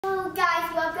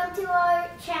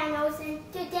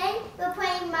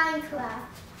playing Minecraft.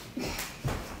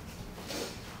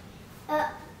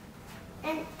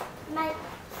 And my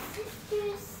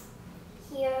sister's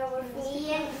here with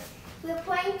me, and we're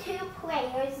playing 2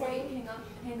 players. Wait,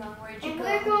 hang on. Where'd you and go?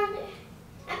 we're going to,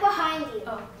 I'm behind you.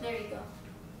 Oh, there you go.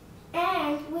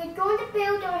 And we're going to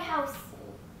build our house.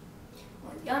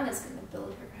 Well, Yana's gonna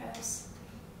build her house.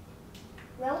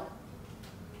 Well,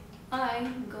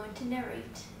 I'm going to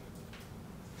narrate.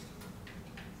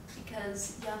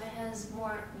 Because Yana has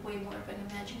way more of an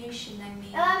imagination than me.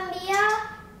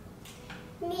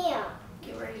 Mia.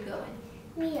 Okay, where are you going?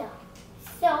 Mia.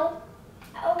 So,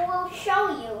 I will show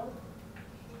you.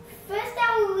 First,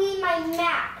 I will read my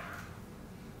map.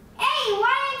 Hey,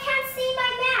 why I can't see my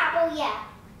map? Oh, yeah.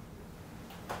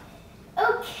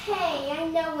 Okay, I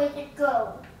know where to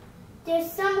go.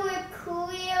 There's somewhere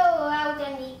clear around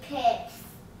any pigs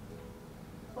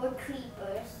or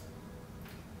creepers.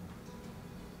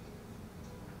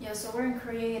 Yeah, so we're in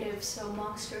creative, so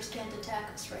monsters can't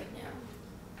attack us right now.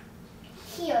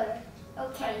 Here.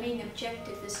 Okay. Our main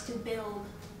objective is to build,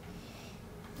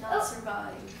 not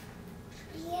survive.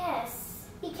 Yes,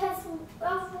 because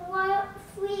of what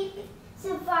if we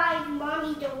survive,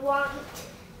 Mommy don't want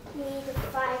me to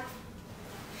fight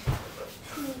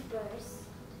creepers.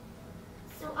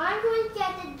 So I'm going to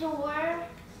get the door.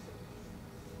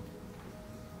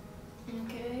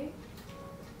 Okay.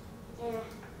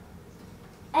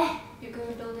 Yeah. You're going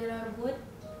to build it out of wood?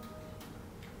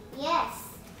 Yes.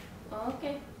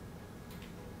 Okay.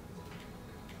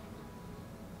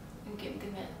 Okay, I'm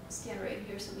gonna stand right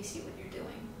here so we see what you're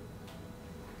doing.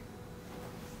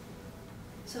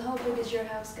 So how big is your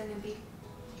house gonna be?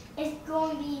 It's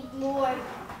going to be more.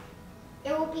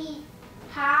 It will be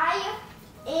high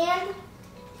and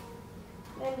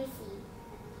let me see.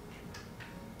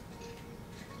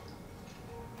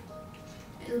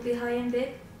 It'll be high and big?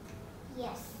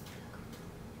 Yes.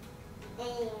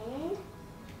 And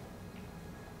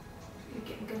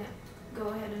Okay, I'm gonna go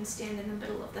ahead and stand in the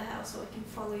middle of the house so I can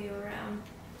follow you around.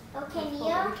 okay, I'll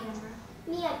follow Mia. the camera.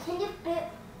 Mia,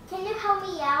 can you help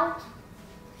me out?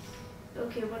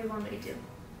 Okay, what do you want me to do?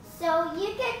 So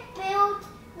you can build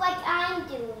like I'm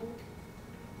doing.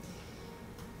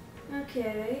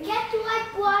 Okay. Get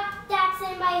what block that's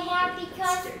in my hand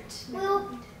because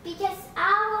because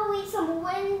I will need some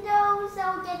windows.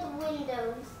 I'll get the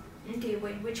windows. Okay,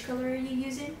 wait, which color are you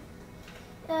using?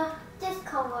 This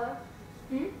color.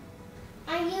 Hmm?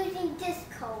 I'm using this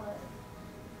color.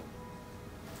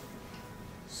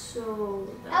 So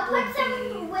I'll that put some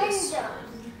would be windows. this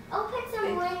one. I'll put some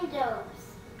Okay. windows.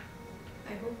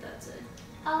 I hope that's it.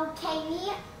 Okay,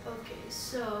 Mia. Okay,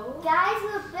 so Guys,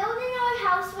 we're building our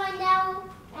house right now,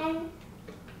 and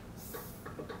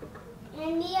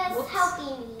Mia's Whoops.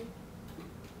 helping me.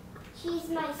 She's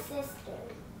my sister.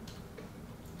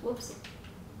 whoops,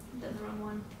 done the wrong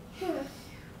one.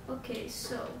 Okay,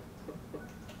 so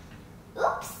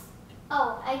Oops.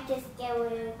 Oh, I just get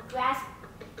rid of the grass.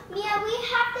 Mia, we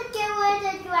have to get rid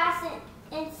of the grass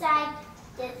inside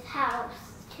this house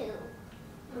too.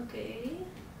 okay.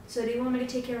 So do you want me to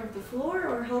take care of the floor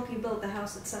or help you build the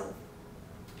house itself?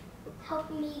 Help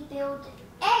me build.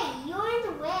 Hey, you're in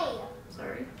the way.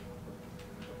 Sorry.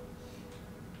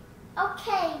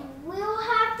 Okay, we'll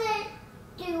have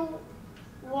to do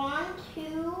 1,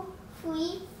 2,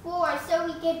 3, 4 so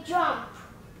we can jump.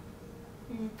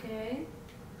 Okay.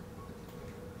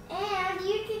 And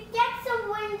you can get some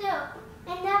window.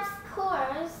 And of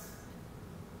course,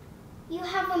 you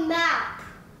have a map.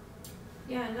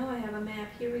 Yeah, I know I have a map.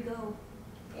 Here we go.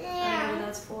 I don't know what And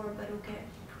that's for, but okay.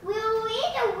 we'll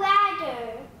need a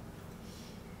ladder.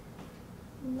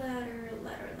 Ladder.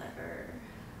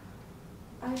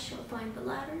 I shall find the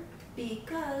ladder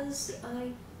because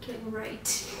I can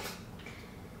write.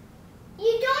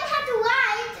 You don't have to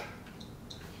write.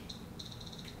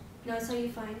 No, that's how you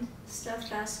find stuff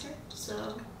faster,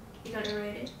 so you gotta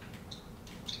write it.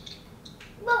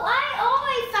 But I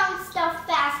always found stuff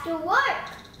faster. Look.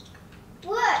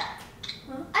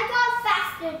 Huh? I got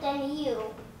faster than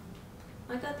you.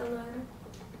 I got the ladder.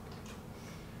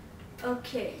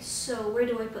 Okay, so where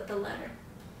do I put the ladder?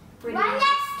 Where do Right I-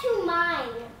 next to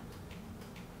mine.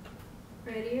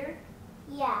 Right here?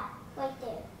 Yeah, right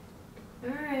there.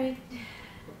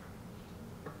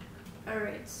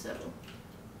 Alright, so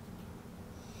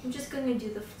I'm just gonna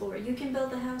do the floor. You can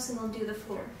build the house and I'll do the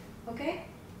floor. Okay?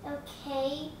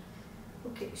 Okay.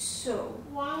 Okay, so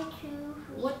 1, 2,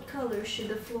 3. what color should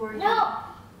the floor No.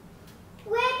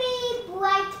 Maybe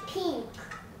bright pink.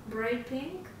 be? Bright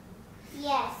pink?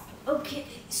 Yes. Okay,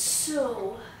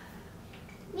 so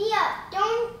Mia,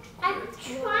 don't. I'm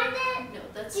trying to no,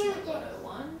 that's do not what this. I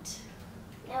want.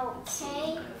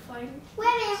 Okay. Fine. Wait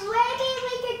a minute, maybe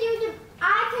we could do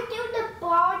I could do the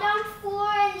bottom floor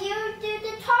and you do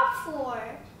the top floor.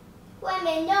 Wait a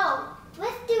minute, no.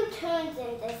 Let's do turns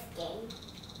in this game.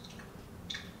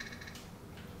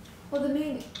 Well, the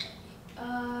main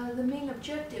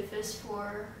objective is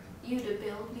for you to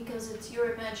build because it's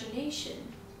your imagination.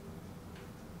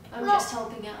 I'm Well, just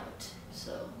helping out,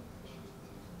 so.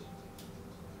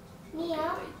 Mia,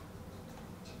 Okay,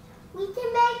 we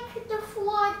can make the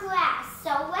floor glass. So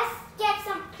let's get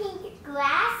some pink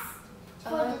glass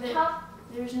for the top.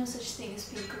 There's no such thing as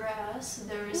pink grass.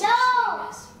 There is No! such thing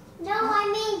as. No, I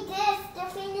mean this, the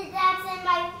thing that's in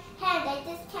my hand. I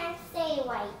just can't say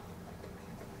right.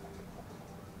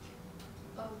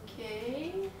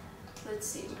 Okay. Let's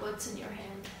see, what's in your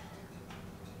hand?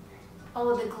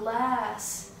 Oh, the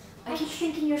glass. I keep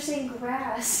thinking you're saying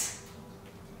grass.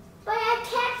 But I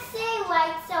can't say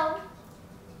right, so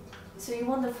So you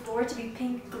want the floor to be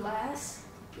pink glass?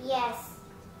 yes.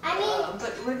 I mean,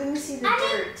 But we're gonna see the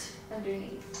dirt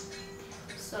underneath.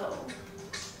 So,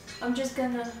 I'm just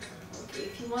gonna, okay,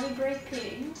 if you want to break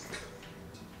pink,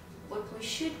 what we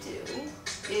should do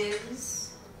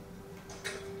is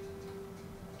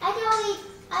I don't need,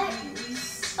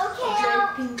 use okay, a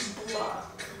I'll- bright pink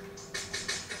block.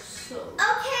 So,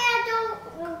 I'll,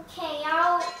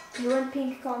 you want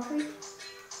pink concrete?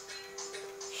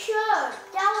 sure,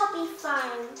 that will be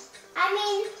fine.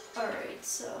 Alright,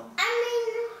 so,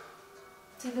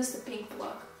 so this is the pink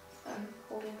block I'm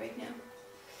holding right now.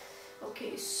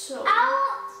 Okay, so,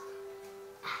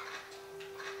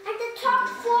 and the top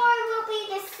floor will be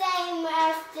the same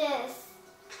as this.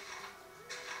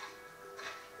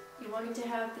 you want me to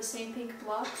have the same pink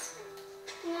blocks?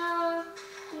 No,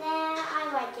 nah, I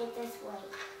like it this way.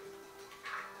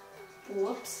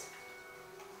 Whoops.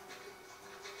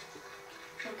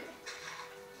 Okay.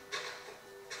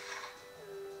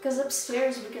 Because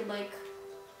upstairs we could like...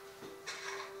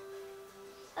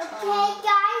 Okay,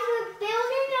 guys, we're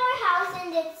building our house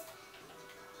and it's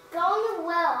going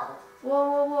well. Whoa,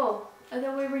 whoa, whoa. I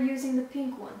thought we were using the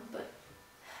pink one, but...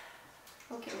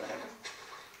 Okay, whatever.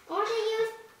 I want to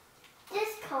use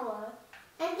this color.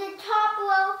 And the top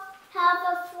will have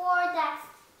a floor that's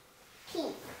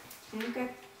pink. Okay.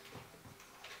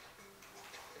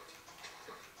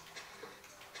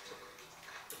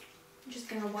 I'm just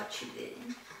gonna watch you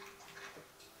then.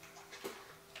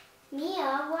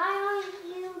 Mia, why aren't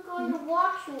you going to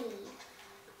watch me?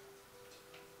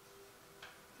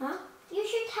 Huh? You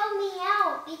should help me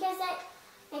out because I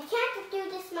can't do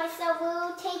this myself. It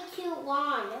will take too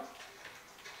long.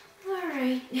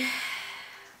 Alright.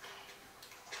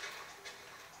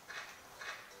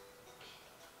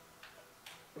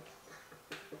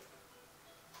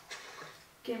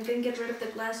 Okay, I'm gonna get rid of the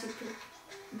grass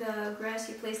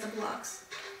you place the blocks.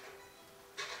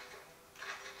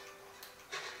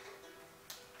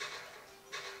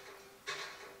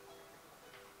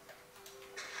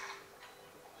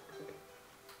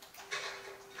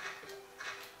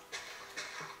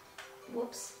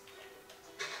 Whoops.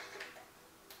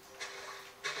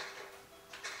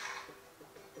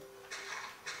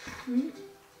 Hmm?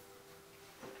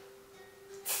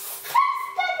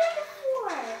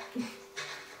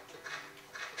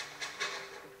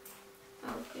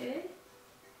 Okay.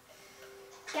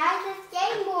 Guys, it's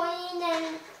getting morning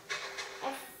and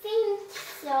I think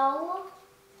so.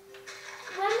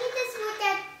 Let me just look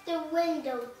at the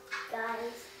window,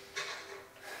 guys.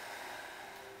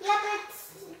 Yeah, but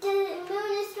the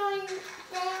moon is going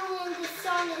down and the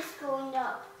sun is going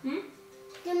up. Hmm?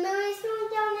 The moon is going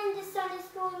down and the sun is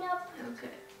going up.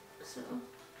 Okay. So.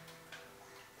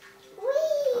 Whee!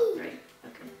 Oh, right.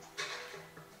 Okay.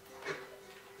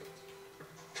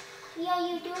 Yeah,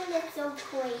 you're doing it so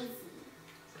crazy.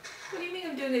 What do you mean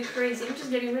I'm doing it crazy? I'm just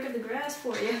getting rid of the grass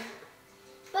for you.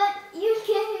 But you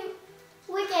can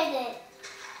look at it.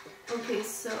 Okay,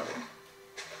 so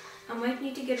I might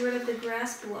need to get rid of the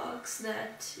grass blocks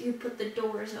that you put the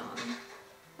doors on.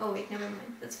 Oh wait, never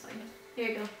mind. That's fine. Here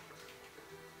you go.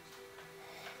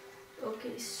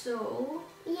 Okay, so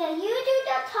Yeah, you do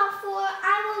the top floor,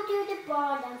 I will do the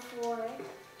bottom floor.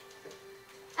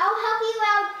 I'll help you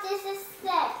out. This is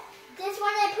set. This one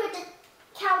I put the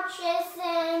couches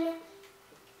and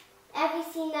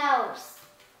everything else.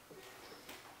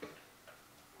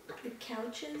 the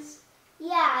couches.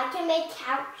 Yeah, I can make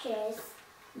couches.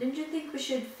 Didn't you think we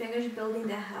should finish building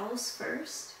the house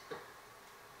first?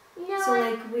 No, So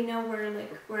like we know where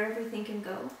everything can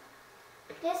go.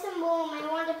 there's a room. I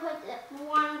want to put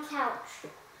one couch.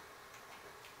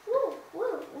 Woo,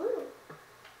 woo, woo.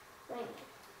 Wait.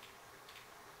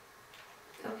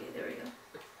 Okay, there we go.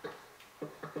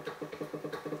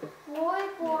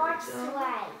 boardwalk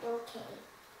slide. Okay.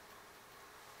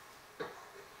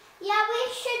 Yeah, we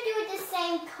should do the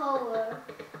same color.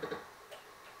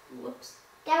 Whoops.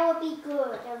 That would be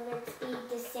good if it's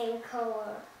be the same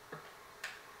color.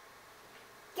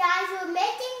 Guys, we're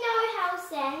making our house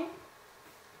then.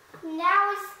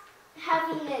 Now it's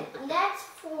having the next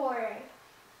floor.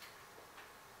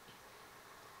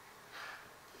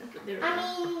 Okay, there we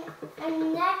go.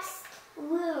 A next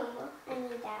room. I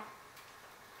need that.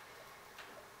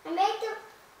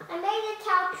 I made the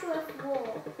couch with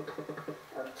wool.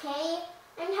 Okay?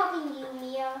 I'm helping you,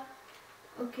 Mia.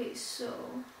 Okay, so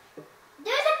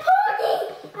There's a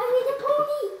pony! I need a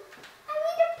pony! I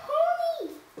need a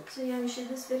pony! so yeah, should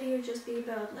this video just be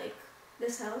about like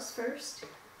this house first,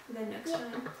 and then next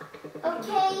time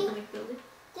Okay. we can like build it?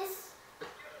 This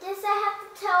I have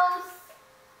to tell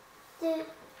the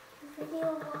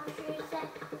video watchers that